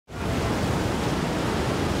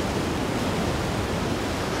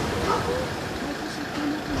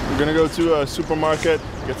gonna go to a supermarket,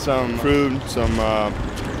 get some fruit, some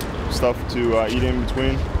stuff to eat in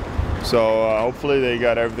between. So hopefully they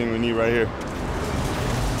got everything we need right here.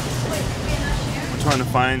 We're trying to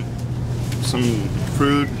find some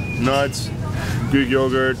fruit, nuts, Greek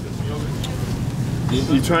yogurt.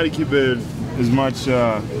 You try to keep it as much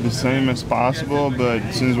the same as possible, but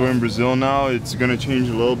since we're in Brazil now, it's gonna change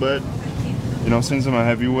a little bit. You know, since I'm a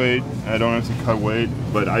heavyweight, I don't have to cut weight,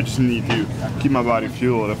 but I just need to keep my body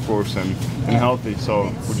fueled, of course, and healthy.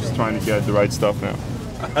 So we're just trying to get the right stuff now.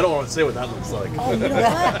 I don't want to say what that looks like.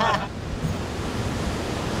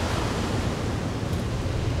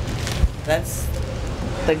 That's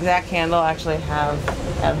the exact candle I actually have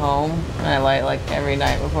at home, and I light like every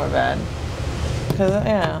night before bed. Because,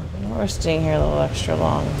 yeah, we're staying here a little extra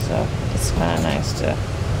long, so it's kind of nice to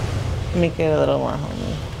make it a little more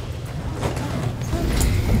homey.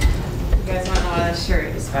 You guys want to know why this shirt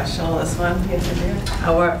is special, this one?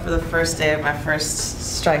 I wore it for the first day of my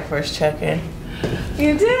first Strike Force check-in.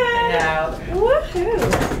 You did? Yeah. Woohoo!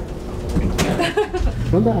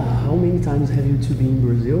 Ronda, how many times have you to be in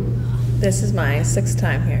Brazil? This is my 6th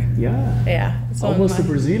time here. Yeah. Yeah. Almost a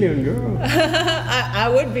Brazilian girl. I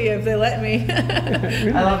would be if they let me.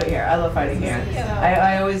 I love it here. I love fighting here.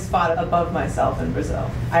 I always fought above myself in Brazil.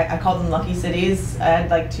 I called them lucky cities. I had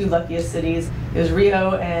like 2 luckiest cities. It was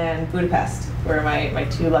Rio and Budapest were my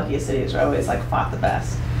 2 luckiest cities where I always like fought the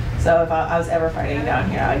best. So if I was ever fighting down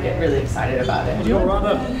here, I'd get really excited about it. Yo,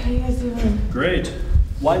 Ronda. How you guys doing? Great.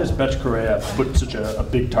 Why does Bethe Correia put such a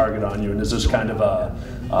big target on you? And is this kind of a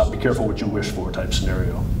be careful what you wish for type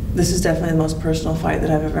scenario? This is definitely the most personal fight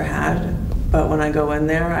that I've ever had. But when I go in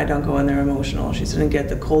there, I don't go in there emotional. She's gonna get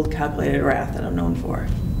the cold, calculated wrath that I'm known for.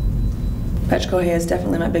 Bethe Correia is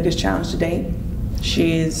definitely my biggest challenge to date.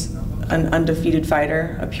 She's an undefeated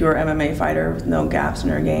fighter, a pure MMA fighter with no gaps in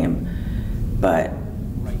her game. But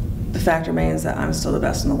the fact remains that I'm still the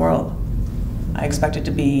best in the world. I expect it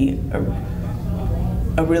to be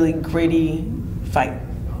a really gritty fight,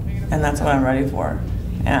 and that's what I'm ready for.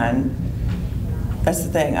 And that's the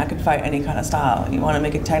thing, I could fight any kind of style. You want to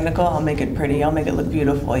make it technical, I'll make it pretty, I'll make it look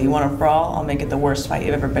beautiful. You want to brawl, I'll make it the worst fight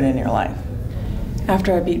you've ever been in your life.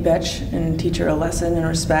 After I beat Bethe and teach her a lesson in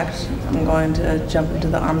respect, I'm going to jump into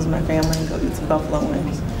the arms of my family and go eat some buffalo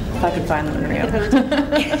wings. If I could find them in Rio.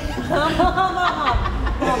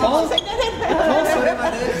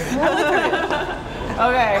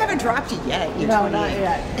 Okay. I haven't dropped it yet. You're no, not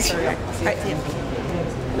yet. Sorry.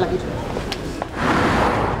 Love you too.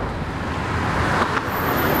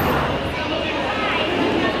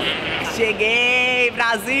 Cheguei,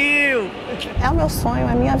 Brasil! É o meu sonho,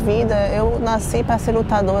 é a minha vida. Eu nasci para ser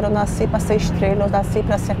lutadora, eu nasci para ser estrela, eu nasci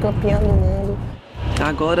para ser campeã do mundo.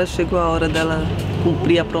 Agora chegou a hora dela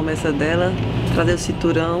cumprir a promessa dela, trazer o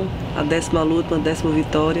cinturão, a 10ª luta, a 10ª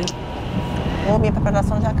vitória. Minha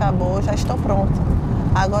preparação já acabou, já estou pronta.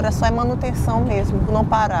 Agora só é manutenção mesmo, não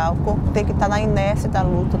parar. O corpo tem que estar na inércia da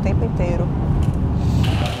luta o tempo inteiro.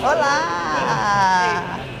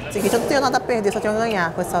 Olá! Seguinte, eu não tenho nada a perder, só tenho a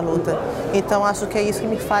ganhar com essa luta. Então acho que é isso que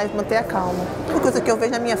me faz manter a calma. A coisa que eu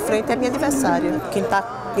vejo na minha frente é a minha adversária. Quem está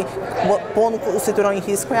pondo o cinturão em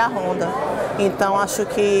risco é a Ronda. Então acho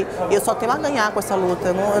que eu só tenho a ganhar com essa luta.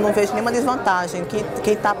 Eu não vejo nenhuma desvantagem.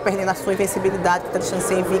 Quem está perdendo a sua invencibilidade, que está deixando de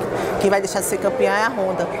ser invicto, quem vai deixar de ser campeã é a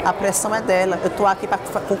Ronda. A pressão é dela. Eu estou aqui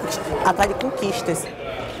atrás de conquistas.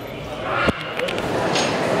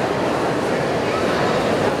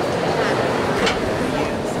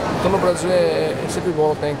 Então no Brasil é sempre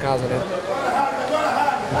bom estar em casa, né?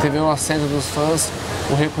 Teve um acento dos fãs,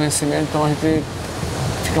 o reconhecimento, então a gente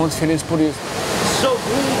fica muito feliz por isso.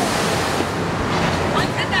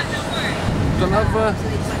 Tô na van,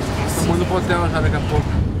 indo pro hotel já daqui a pouco.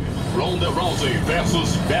 Ronda Rousey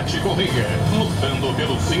versus Bethe Correia, lutando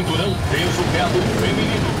pelo cinturão peso gado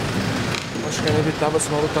feminino. Acho que é inevitável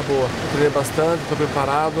ser uma luta boa. Eu treinei bastante, estou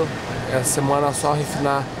preparado. Essa semana é só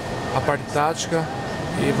refinar a parte tática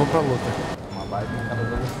e vamos pra luta. Uma baita em cada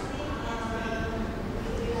jogo.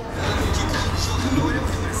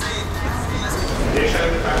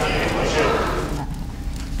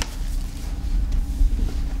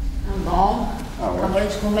 Tá bom. Acabou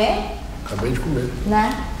de comer? Acabei de comer.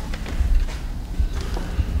 Né?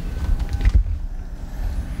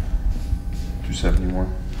 $270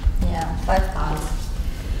 Yeah, 5,000.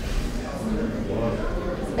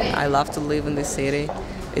 I love to live in this city.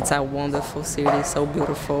 It's a wonderful city, so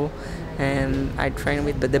beautiful. And I train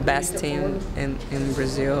with the best team in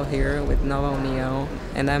Brazil here with Nova União.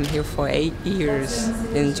 And I'm here for 8 years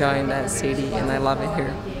enjoying that city, and I love it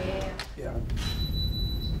here. Yeah.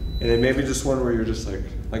 And then maybe just one where you're just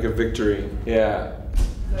like a victory. Yeah.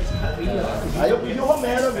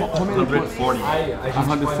 140.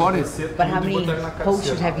 140? But how many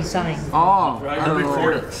posters have you signed? Oh, I don't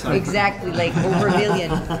know. Exactly, like over a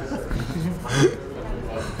million.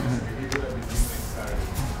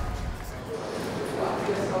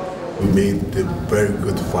 We made a very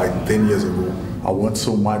good fight 10 years ago. I want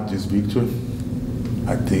so much this victory.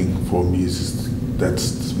 I think for me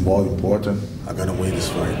that's more important. I'm gonna win this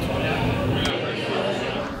fight.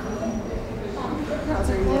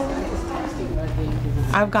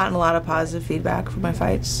 I've gotten a lot of positive feedback from my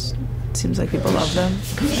fights. It seems like people love them.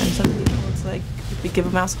 And some people, it's like, we give a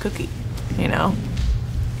mouse a cookie, you know?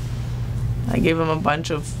 I gave them a bunch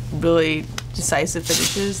of really decisive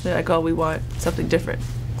finishes. They're like, oh, we want something different.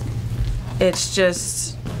 It's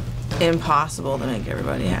just impossible to make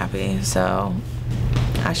everybody happy. So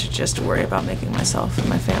I should just worry about making myself and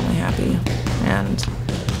my family happy. And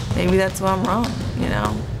maybe that's why I'm wrong, you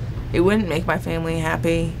know? It wouldn't make my family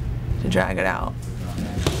happy to drag it out.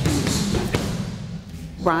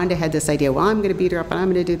 Ronda had this idea, well, I'm going to beat her up and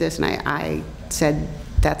I'm going to do this, and I said,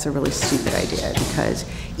 that's a really stupid idea, because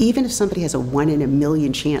even if somebody has a 1 in a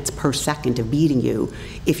million chance per second of beating you,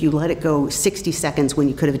 if you let it go 60 seconds when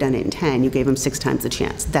you could have done it in 10, you gave them 6 times the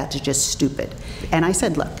chance. That's just stupid. And I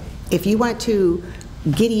said, look, if you want to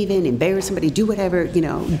get even, embarrass somebody, do whatever, you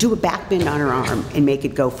know, do a back bend on her arm and make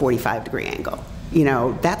it go 45-degree angle. You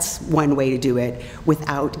know, that's one way to do it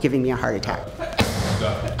without giving me a heart attack.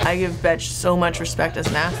 I give Bethe so much respect as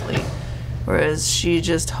an athlete, whereas she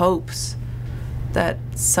just hopes that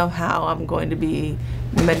somehow I'm going to be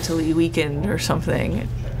mentally weakened or something.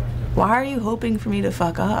 Why are you hoping for me to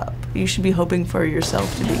fuck up? You should be hoping for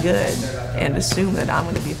yourself to be good and assume that I'm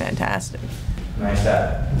going to be fantastic. Nice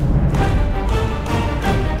shot.